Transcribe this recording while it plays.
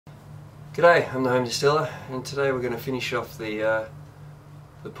G'day, I'm the Home Distiller, and today we're going to finish off the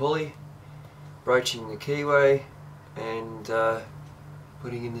pulley, broaching the keyway, and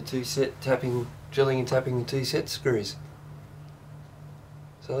putting in the drilling and tapping the two set screws.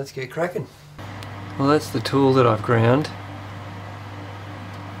 So let's get cracking. Well, that's the tool that I've ground.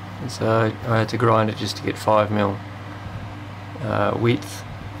 So I had to grind it just to get 5mm width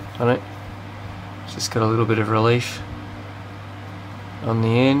on it. It's just got a little bit of relief on the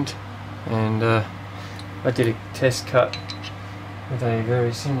end. And I did a test cut with a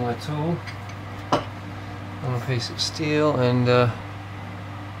very similar tool on a piece of steel, and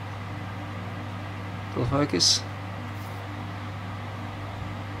full focus.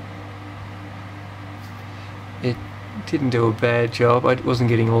 It didn't do a bad job. I wasn't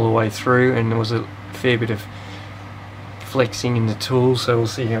getting all the way through, and there was a fair bit of flexing in the tool, so we'll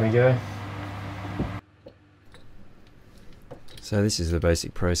see how we go. So this is the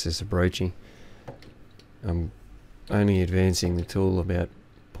basic process of broaching. I'm only advancing the tool about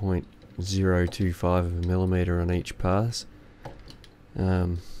 0.025 of a millimetre on each pass.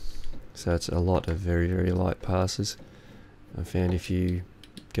 So it's a lot of very, very light passes. I found if you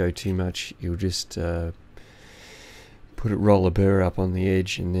go too much, you'll just roll a burr up on the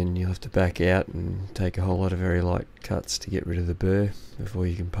edge, and then you'll have to back out and take a whole lot of very light cuts to get rid of the burr before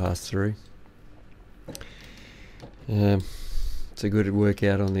you can pass through. It's a good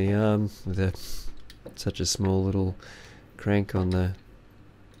workout on the arm with such a small little crank on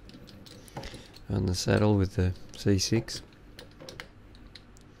the saddle with the C6.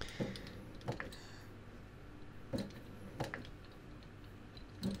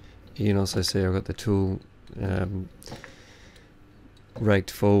 You can also see I've got the tool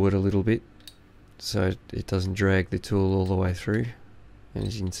raked forward a little bit so it doesn't drag the tool all the way through, and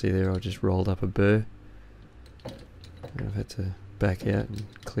as you can see there, I just rolled up a burr and I've had to back out and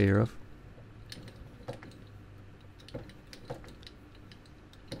clear off.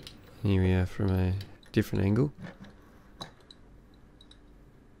 Here we are from a different angle.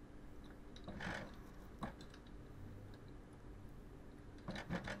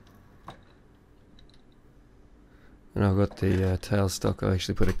 And I've got the tailstock. I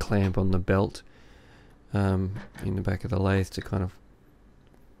actually put a clamp on the belt in the back of the lathe to kind of,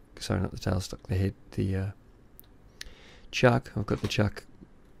 sorry, not the tailstock, the chuck. I've got the chuck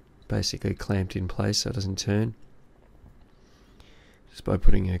basically clamped in place so it doesn't turn, just by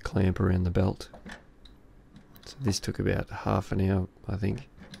putting a clamp around the belt. So this took about half an hour, I think.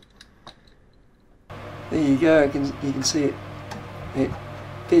 There you go. You can see it. It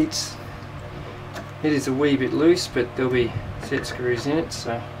fits. It is a wee bit loose, but there'll be set screws in it,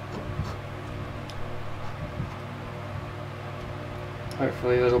 so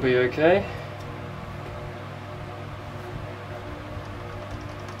hopefully that'll be okay.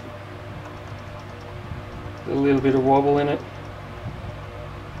 A little bit of wobble in it,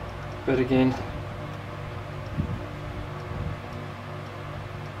 but again,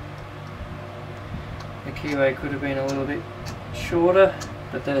 the keyway could have been a little bit shorter,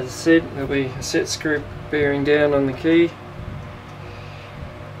 but as I said, there'll be a set screw bearing down on the key,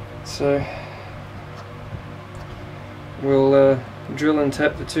 so we'll drill and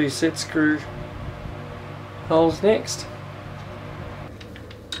tap the two set screw holes next.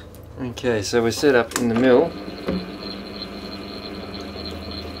 Okay, so we're set up in the mill.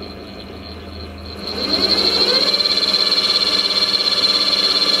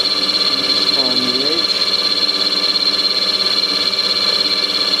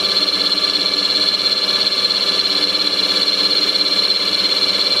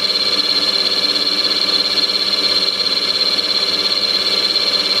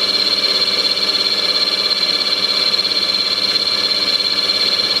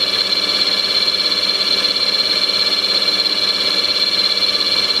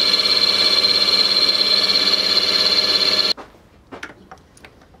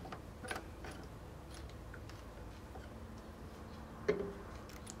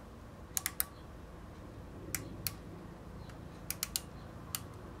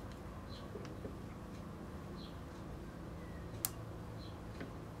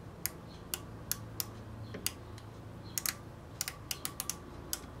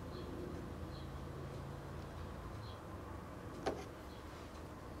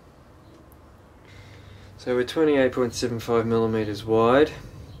 So we're 28.75mm wide,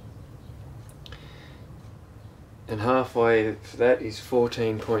 and halfway for that is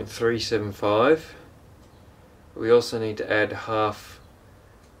 14.375. We also need to add half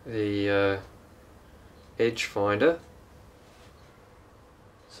the edge finder,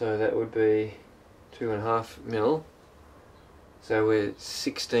 so that would be 2.5mm, So we're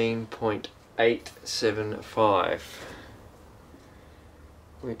 16.875,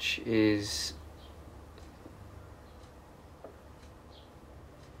 which is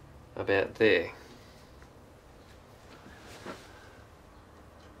about there.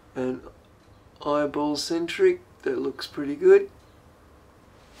 And eyeball centric, that looks pretty good.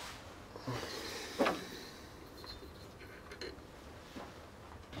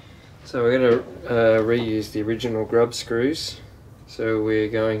 So we're going to reuse the original grub screws. So we're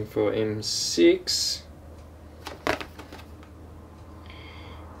going for M6,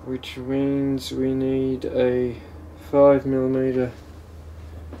 which means we need a 5mm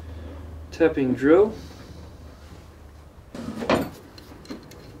tapping drill.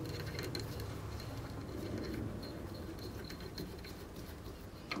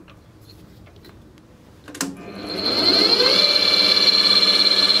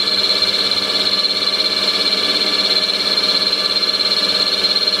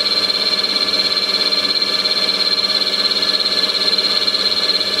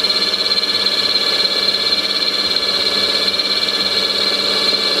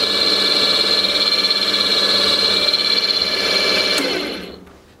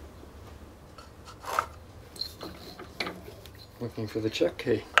 Looking for the chuck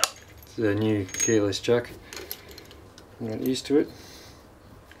key. It's a new keyless chuck. I'm not used to it.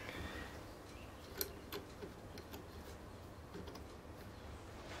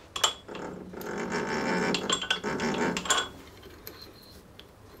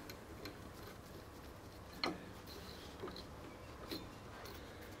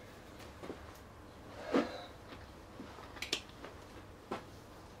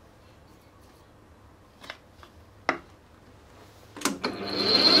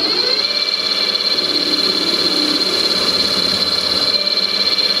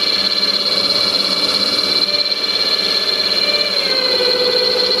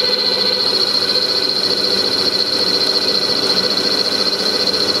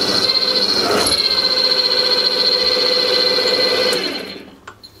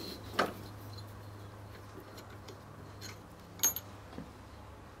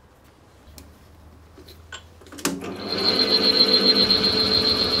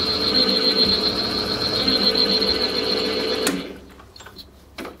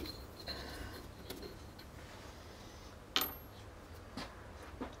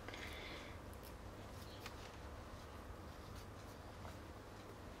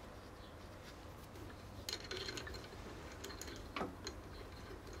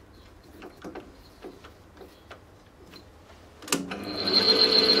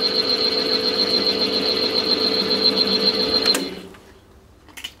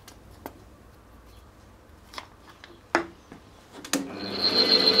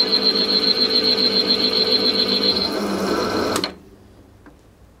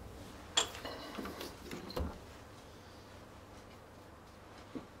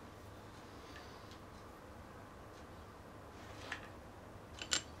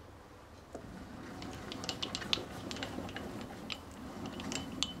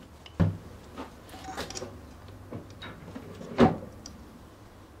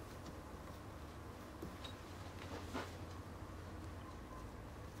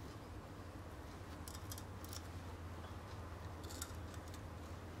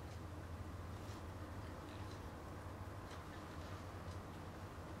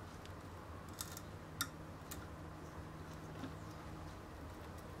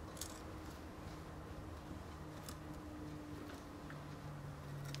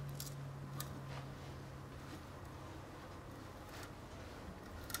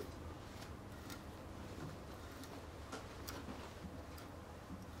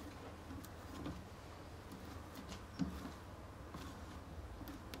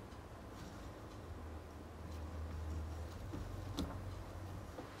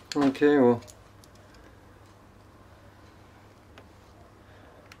 Okay, well,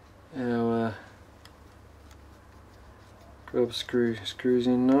 our grub screws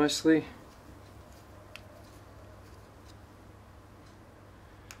in nicely.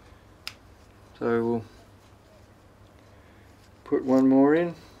 So we'll put one more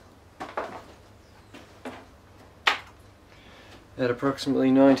in at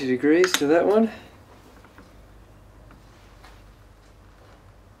approximately 90 degrees to that one.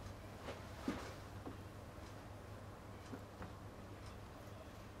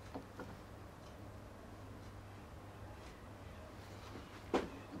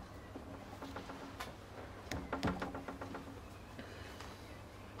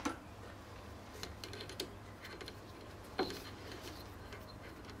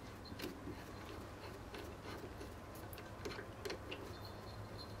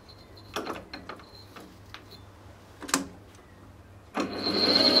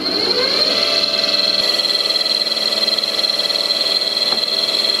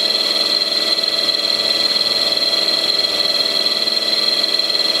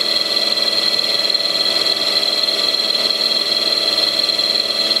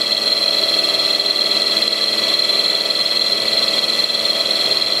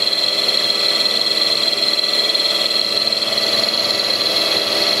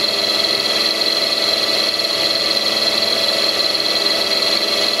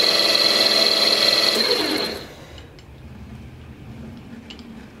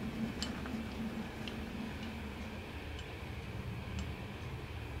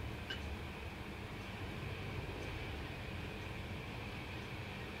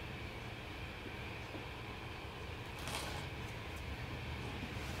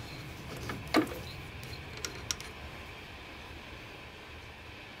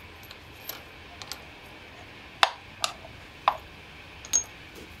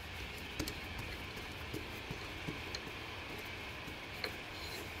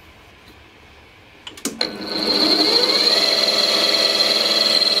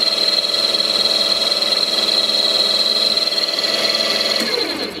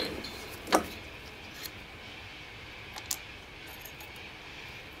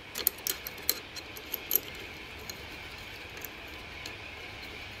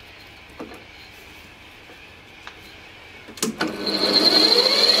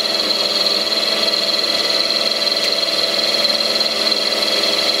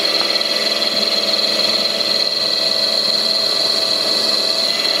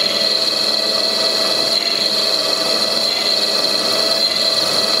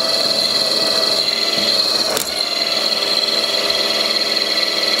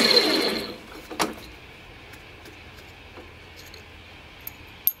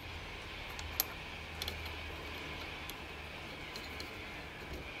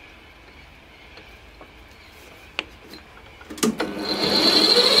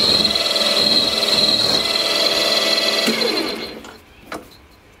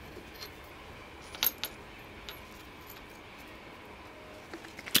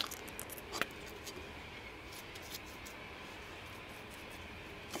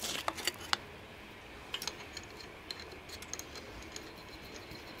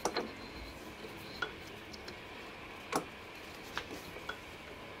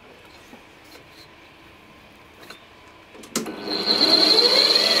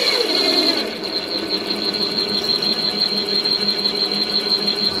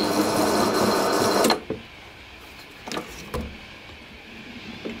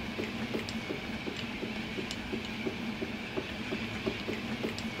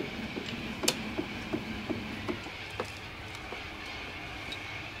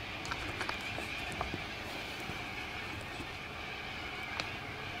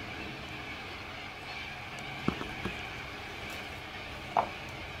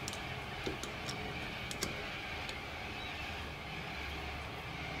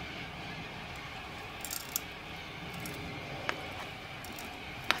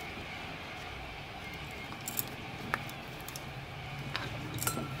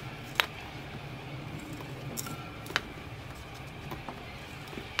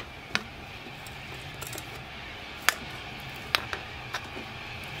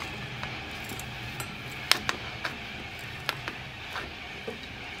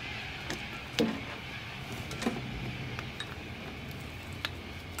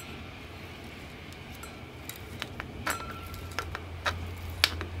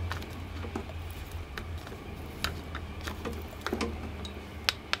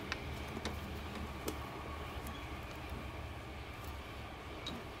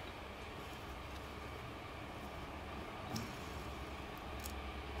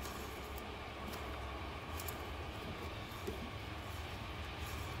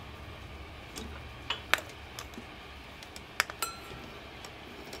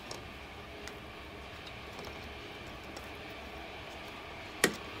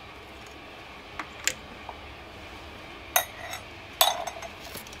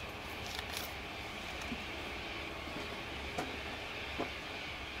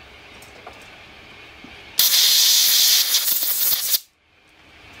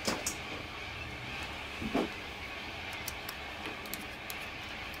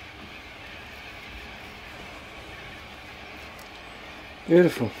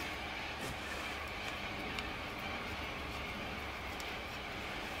 Beautiful.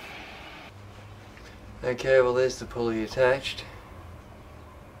 Okay, well there's the pulley attached.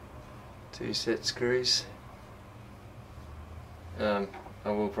 2 set screws. I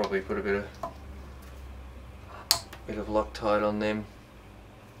will probably put a bit of Loctite on them.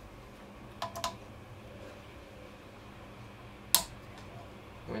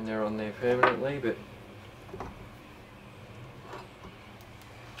 When they're on there permanently, but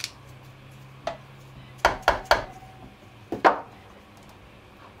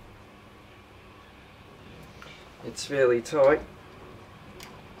it's fairly tight.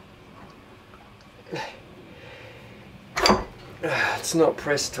 It's not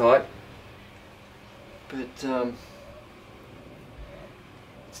pressed tight, but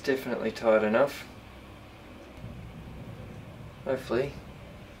it's definitely tight enough. Hopefully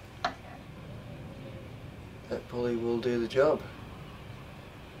that pulley will do the job.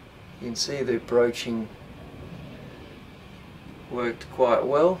 You can see the broaching worked quite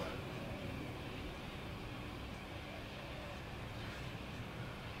well.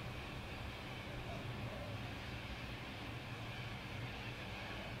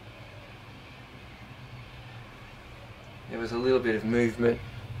 There was a little bit of movement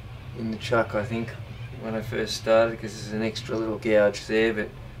in the chuck, I think, when I first started, because there's an extra little gouge there, but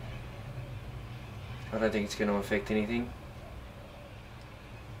I don't think it's going to affect anything.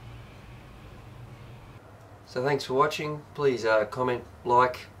 So thanks for watching. Please comment,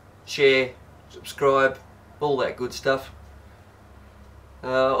 like, share, subscribe, all that good stuff.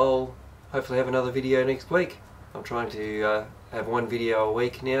 I'll hopefully have another video next week. I'm trying to have one video a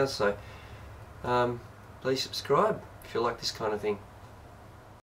week now, so please subscribe if you like this kind of thing.